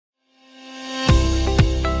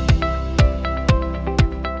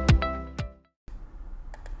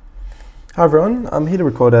Hi everyone, I'm here to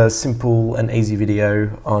record a simple and easy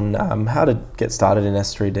video on how to get started in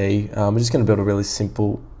S3D. We're just going to build a really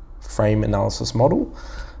simple frame analysis model.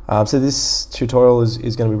 So this tutorial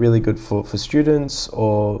is going to be really good for students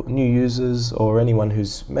or new users or anyone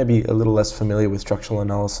who's maybe a little less familiar with structural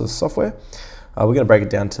analysis software. We're going to break it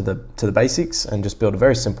down to the basics and just build a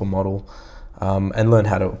very simple model and learn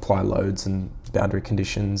how to apply loads and boundary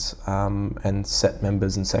conditions and set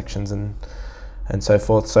members and sections and so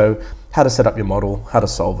forth. So how to set up your model, how to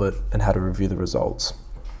solve it, and how to review the results.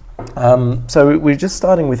 So we're just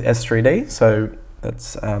starting with S3D, so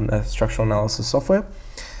that's a structural analysis software.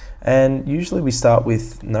 And usually we start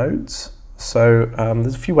with nodes. So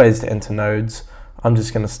there's a few ways to enter nodes. I'm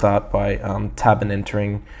just going to start by tab and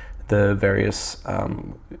entering the various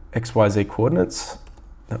XYZ coordinates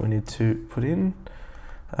that we need to put in.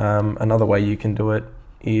 Another way you can do it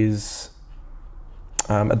is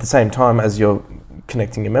at the same time as you're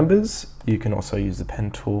connecting your members, you can also use the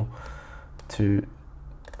pen tool to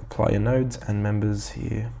apply your nodes and members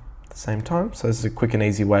here at the same time. So this is a quick and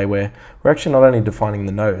easy way where we're actually not only defining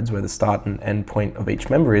the nodes, where the start and end point of each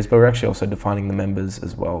member is, but we're actually also defining the members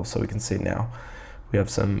as well. So we can see now we have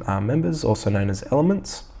some members, also known as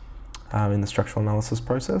elements, in the structural analysis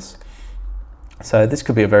process. So this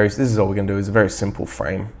could be this is all we're going to do is a very simple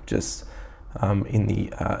frame, just in the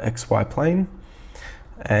XY plane.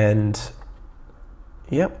 And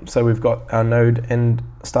yep, so we've got our node and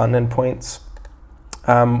start and end points.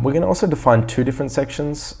 We're going to also define two different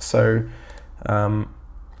sections. So,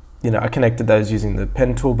 I connected those using the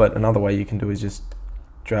pen tool, but another way you can do is just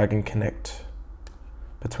drag and connect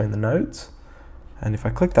between the nodes. And if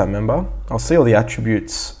I click that member, I'll see all the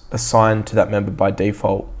attributes assigned to that member by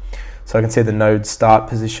default. So I can see the node start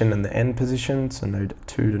position and the end position, so node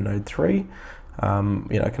 2 to node 3.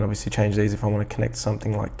 I can obviously change these if I want to connect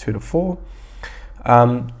something like 2 to 4.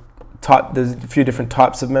 There's a few different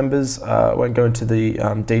types of members. I won't go into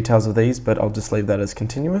the details of these, but I'll just leave that as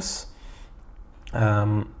continuous.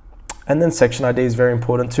 And then section ID is very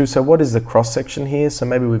important too. So what is the cross section here? So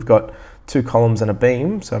maybe we've got 2 columns and a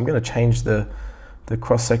beam. So I'm going to change the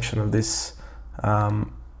cross section of this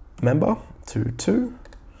member to 2.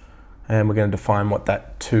 And we're going to define what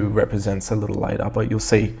that 2 represents a little later, but you'll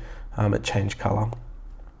see it changed color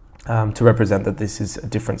to represent that this is a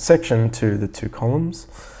different section to the 2 columns.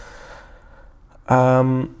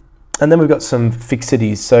 And then we've got some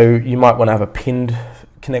fixities. So you might want to have a pinned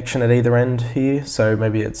connection at either end here. So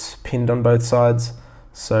maybe it's pinned on both sides.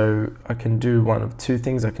 So I can do one of 2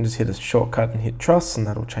 things. I can just hit a shortcut and hit truss, and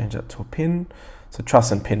that'll change that to a pin. So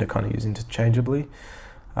truss and pin are kind of used interchangeably.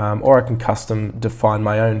 Or I can custom define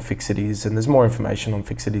my own fixities, and there's more information on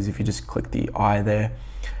fixities if you just click the I there.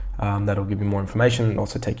 That'll give you more information and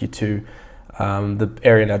also take you to the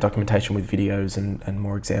area in our documentation with videos and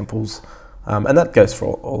more examples. And that goes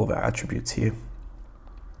for all of our attributes here.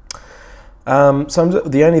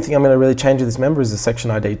 The only thing I'm going to really change with this member is the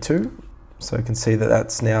section ID 2. So you can see that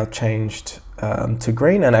that's now changed to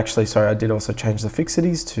green. And actually, sorry, I did also change the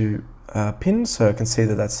fixities to pins. So I can see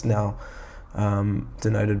that that's now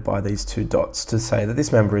denoted by these 2 dots to say that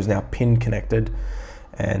this member is now pin connected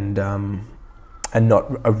and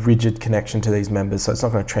not a rigid connection to these members. So it's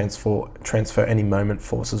not going to transfer any moment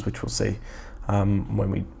forces, which we'll see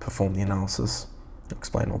when we perform the analysis. I'll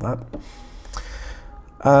explain all that.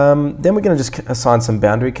 Then we're going to just assign some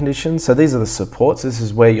boundary conditions. So these are the supports. This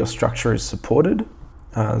is where your structure is supported.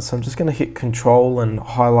 So I'm just going to hit Control and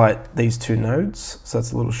highlight these 2 nodes. So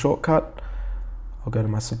that's a little shortcut. I'll go to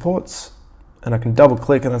my supports, and I can double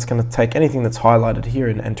click, and that's going to take anything that's highlighted here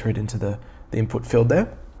and enter it into the input field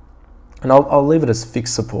there. And I'll leave it as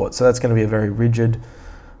fixed support. So that's going to be a very rigid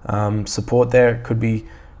support there. It could be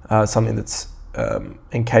something that's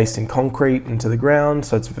encased in concrete into the ground.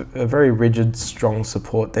 So it's a very rigid, strong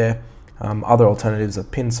support there. Other alternatives are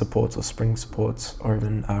pin supports or spring supports or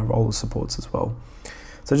even roller supports as well.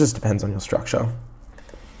 So it just depends on your structure.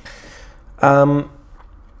 And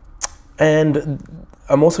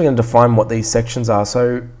I'm also going to define what these sections are.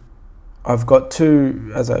 So I've got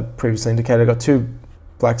 2, as I previously indicated, I've got 2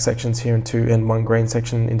 black sections here and 1 green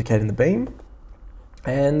section indicating the beam.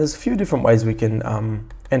 And there's a few different ways we can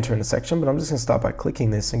enter in a section, but I'm just going to start by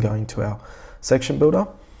clicking this and going to our section builder.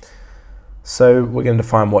 So we're going to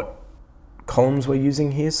define what columns we're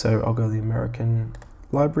using here. So I'll go to the American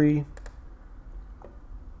Library.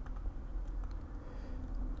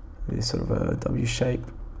 Maybe sort of a W shape.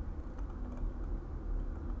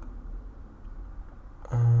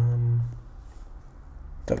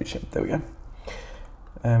 W shape, there we go.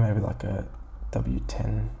 Maybe like a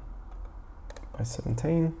W10 by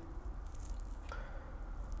 17.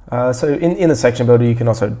 So in the section builder, you can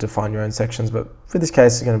also define your own sections, but for this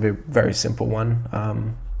case, it's going to be a very simple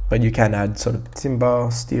one. But you can add sort of timber,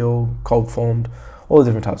 steel, cold formed, all the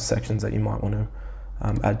different types of sections that you might want to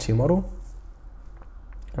add to your model.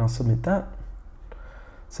 And I'll submit that.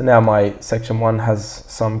 So now my section 1 has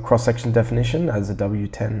some cross-section definition as a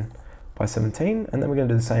W10 by 17, and then we're going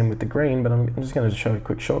to do the same with the green, but I'm just going to show a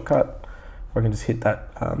quick shortcut where I can just hit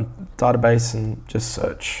that database and just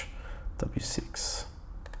search W6. So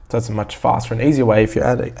that's a much faster and easier way if you're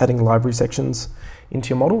adding library sections into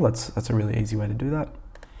your model. That's a really easy way to do that.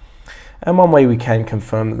 And one way we can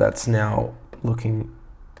confirm that that's now looking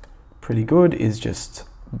pretty good is just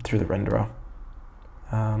through the renderer.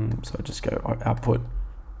 So I just go output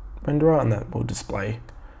renderer, and that will display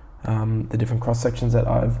the different cross sections that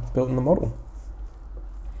I've built in the model.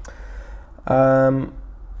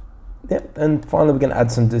 Yeah, and finally we're going to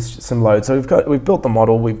add some load. So we've built the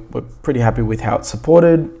model. We're pretty happy with how it's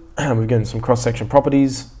supported. We've given some cross section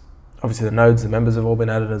properties. Obviously the nodes, the members have all been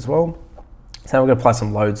added as well. So now we're going to apply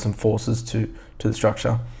some loads, some forces to the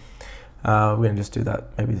structure. We're going to just do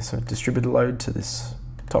that, maybe some distributed load to this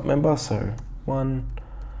top member. So 1.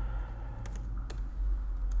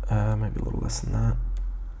 Maybe a little less than that.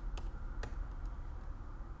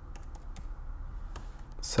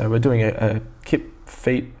 So we're doing a kip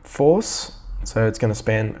feet force. So it's going to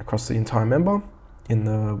span across the entire member in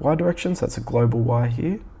the Y direction. So that's a global Y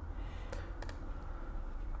here.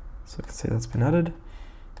 So I can see that's been added.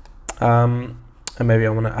 And maybe I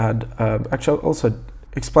want to add, actually I'll also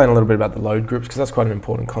explain a little bit about the load groups, because that's quite an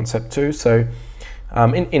important concept too. So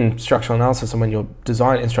in structural analysis, and when you're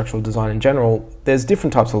in structural design in general, there's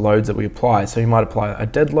different types of loads that we apply. So you might apply a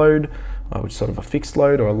dead load, which is sort of a fixed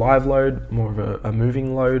load, or a live load, more of a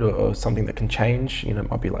moving load, or something that can change. You know, it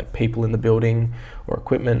might be like people in the building or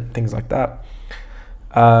equipment, things like that.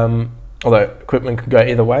 Although equipment could go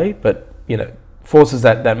either way, but you know, forces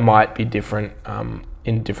that might be different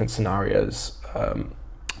in different scenarios.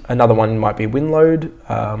 Another one might be wind load,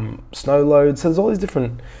 snow load. So there's all these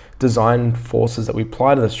different design forces that we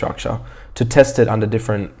apply to the structure to test it under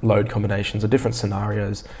different load combinations or different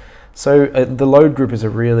scenarios. So the load group is a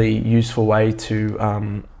really useful way to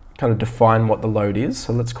kind of define what the load is.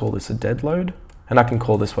 So let's call this a dead load, and I can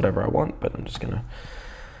call this whatever I want, but I'm just going to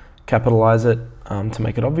capitalize it to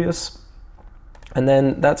make it obvious. And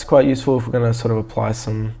then that's quite useful if we're going to sort of apply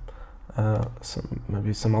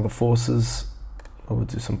maybe some other forces. We'll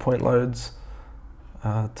do some point loads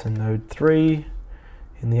to node 3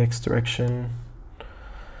 in the X direction.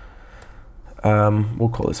 We'll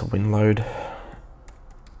call this a wind load.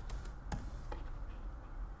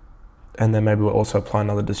 And then maybe we'll also apply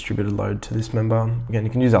another distributed load to this member. Again, you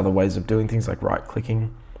can use other ways of doing things like right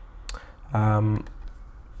clicking. We'll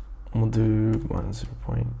do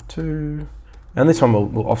 0.2. And this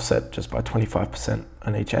one will offset just by 25%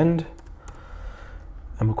 on each end.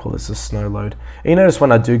 And we'll call this a snow load. And you notice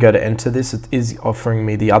when I do go to enter this, it is offering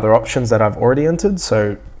me the other options that I've already entered.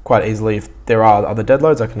 So quite easily, if there are other dead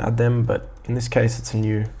loads, I can add them. But in this case, it's a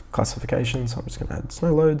new classification. So I'm just going to add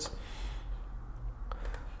snow loads.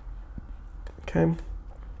 Okay.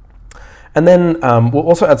 And then we'll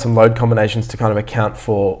also add some load combinations to kind of account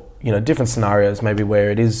for, you know, different scenarios, maybe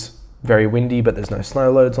where it is very windy, but there's no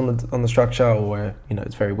snow loads on the structure, or where, you know,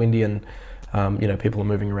 it's very windy and you know, people are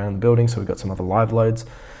moving around the building, so we've got some other live loads.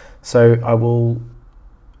 So I will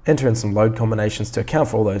enter in some load combinations to account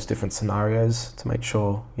for all those different scenarios to make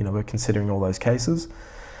sure, you know, we're considering all those cases.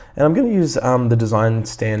 And I'm going to use the design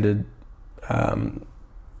standard kind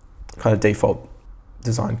of default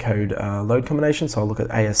design code load combination. So I'll look at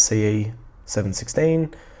ASCE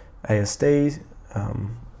 716, ASD,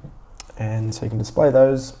 and so you can display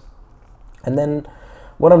those. And then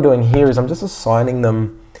what I'm doing here is I'm just assigning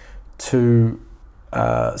them to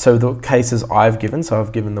so the cases I've given. So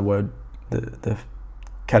I've given the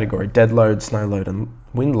category dead load, snow load, and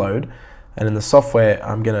wind load, and in the software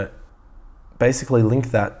I'm going to basically link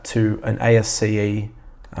that to an ASCE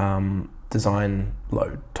design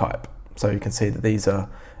load type. So you can see that these are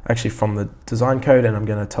actually from the design code, and I'm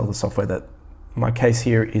going to tell the software that my case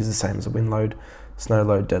here is the same as a wind load, snow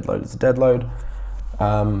load, dead load is a dead load.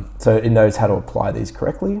 So it knows how to apply these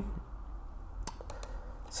correctly.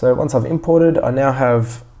 So once I've imported, I now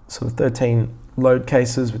have sort of 13 load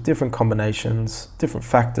cases with different combinations, different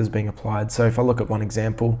factors being applied. So if I look at one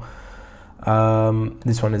example,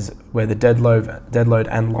 this one is where the dead load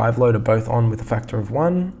and live load are both on with a factor of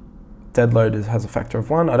 1. Dead load has a factor of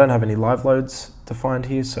 1. I don't have any live loads defined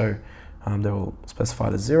here, so they're all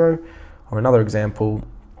specified as 0. Or another example,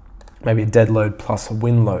 maybe a dead load plus a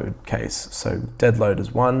wind load case. So dead load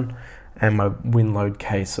is 1, and my win load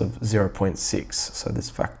case of 0.6. So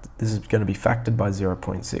this is going to be factored by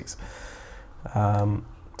 0.6.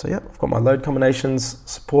 So yeah, I've got my load combinations,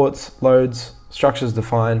 supports, loads, structures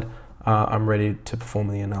defined. I'm ready to perform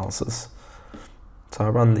the analysis. So I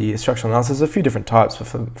run the structural analysis. There's a few different types, but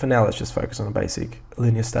for now let's just focus on a basic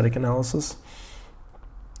linear static analysis.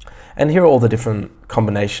 And here are all the different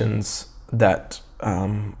combinations that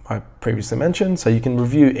I previously mentioned. So you can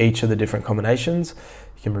review each of the different combinations.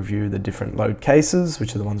 You can review the different load cases,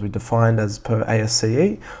 which are the ones we defined as per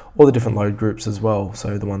ASCE, or the different load groups as well,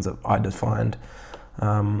 so the ones that I defined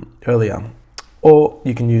earlier. Or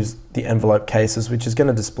you can use the envelope cases, which is going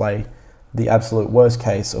to display the absolute worst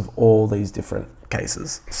case of all these different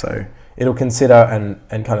cases. So it'll consider and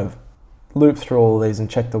kind of loop through all of these and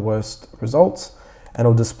check the worst results, and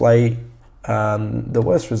it'll display the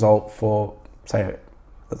worst result for, say,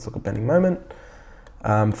 let's look at bending moment,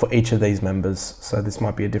 for each of these members. So this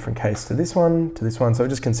might be a different case to this one, So we're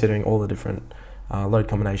just considering all the different load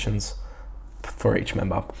combinations for each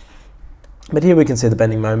member. But here we can see the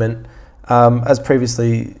bending moment. As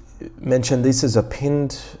previously mentioned, this is a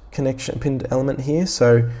pinned element here.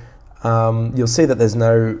 So you'll see that there's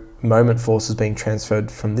no moment forces being transferred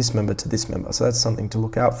from this member to this member. So that's something to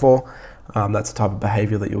look out for. That's the type of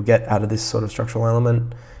behavior that you'll get out of this sort of structural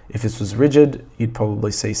element. If this was rigid, you'd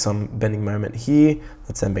probably see some bending moment here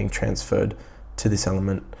that's then being transferred to this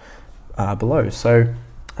element below. So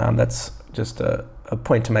that's just a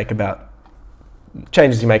point to make about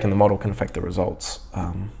changes you make in the model can affect the results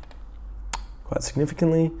quite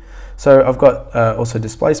significantly. So I've got also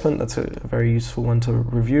displacement. That's a very useful one to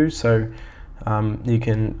review. So you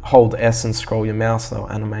can hold S and scroll your mouse,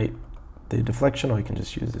 that'll animate the deflection, or you can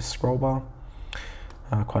just use this scroll bar.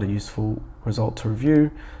 Quite a useful result to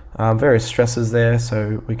review. Various stresses there,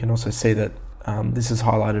 so we can also see that this is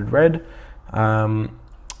highlighted red.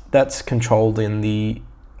 That's controlled in the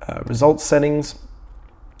results settings,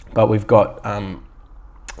 but we've got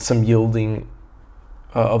some yielding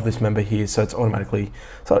of this member here, so it's automatically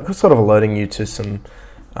sort of alerting you to some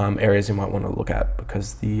areas you might want to look at,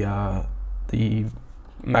 because the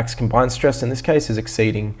max combined stress in this case is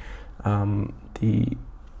exceeding the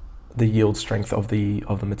yield strength of the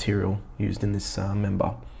material used in this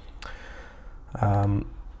member.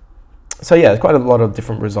 So yeah, quite a lot of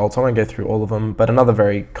different results. I won't go through all of them, but another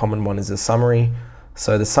very common one is the summary.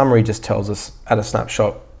 So the summary just tells us at a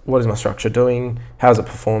snapshot, what is my structure doing? How is it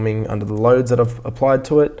performing under the loads that I've applied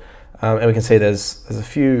to it? And we can see there's a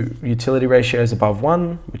few utility ratios above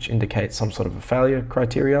 1, which indicates some sort of a failure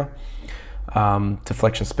criteria.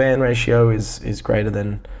 Deflection span ratio is greater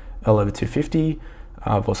than L over 250.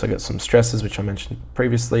 I've also got some stresses, which I mentioned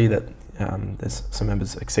previously, that there's some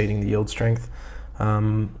members exceeding the yield strength.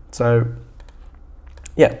 So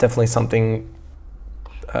yeah, definitely something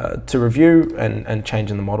to review and change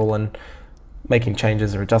in the model, and making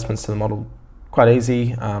changes or adjustments to the model quite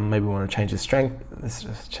easy. Maybe we want to change the strength, let's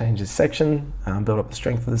just change this section, build up the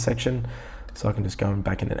strength of the section. So I can just go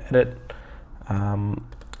back in and edit.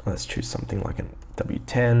 Let's choose something like a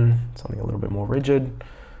W10, something a little bit more rigid.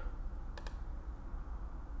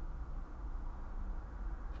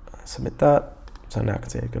 Submit that. So now I can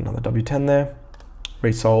see I've got another W10 there.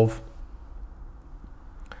 Resolve.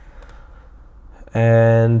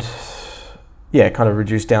 And yeah, kind of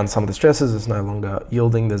reduce down some of the stresses. It's no longer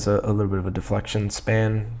yielding. There's a little bit of a deflection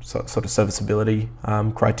span, sort of serviceability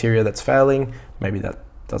criteria that's failing. Maybe that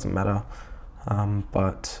doesn't matter.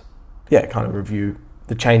 But yeah, kind of review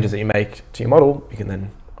the changes that you make to your model. You can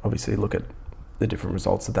then obviously look at the different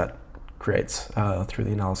results that creates through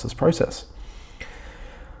the analysis process.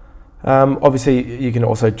 Obviously, you can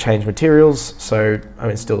also change materials. So, I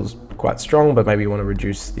mean, it's still quite strong, but maybe you want to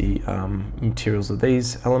reduce the materials of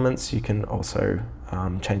these elements. You can also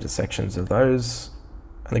change the sections of those.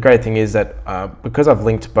 And the great thing is that because I've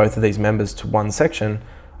linked both of these members to one section,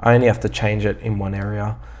 I only have to change it in one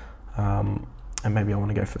area. And maybe I want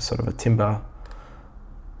to go for sort of a timber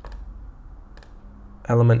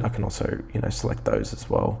element. I can also, select those as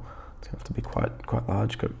well. It's going to have to be quite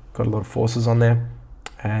large. Got a lot of forces on there.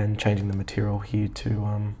 And changing the material here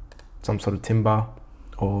to some sort of timber,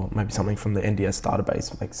 or maybe something from the NDS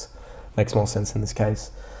database makes more sense in this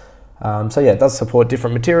case. So yeah, it does support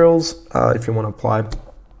different materials if you want to apply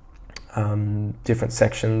different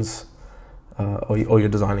sections, or you're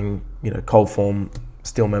designing cold form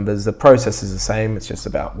steel members. The process is the same. It's just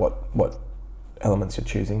about what elements you're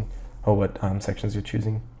choosing, or what sections you're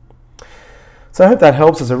choosing. So I hope that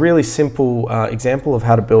helps. It's a really simple example of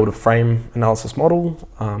how to build a frame analysis model,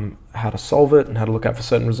 how to solve it, and how to look out for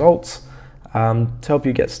certain results to help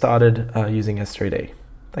you get started using S3D.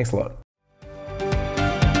 Thanks a lot.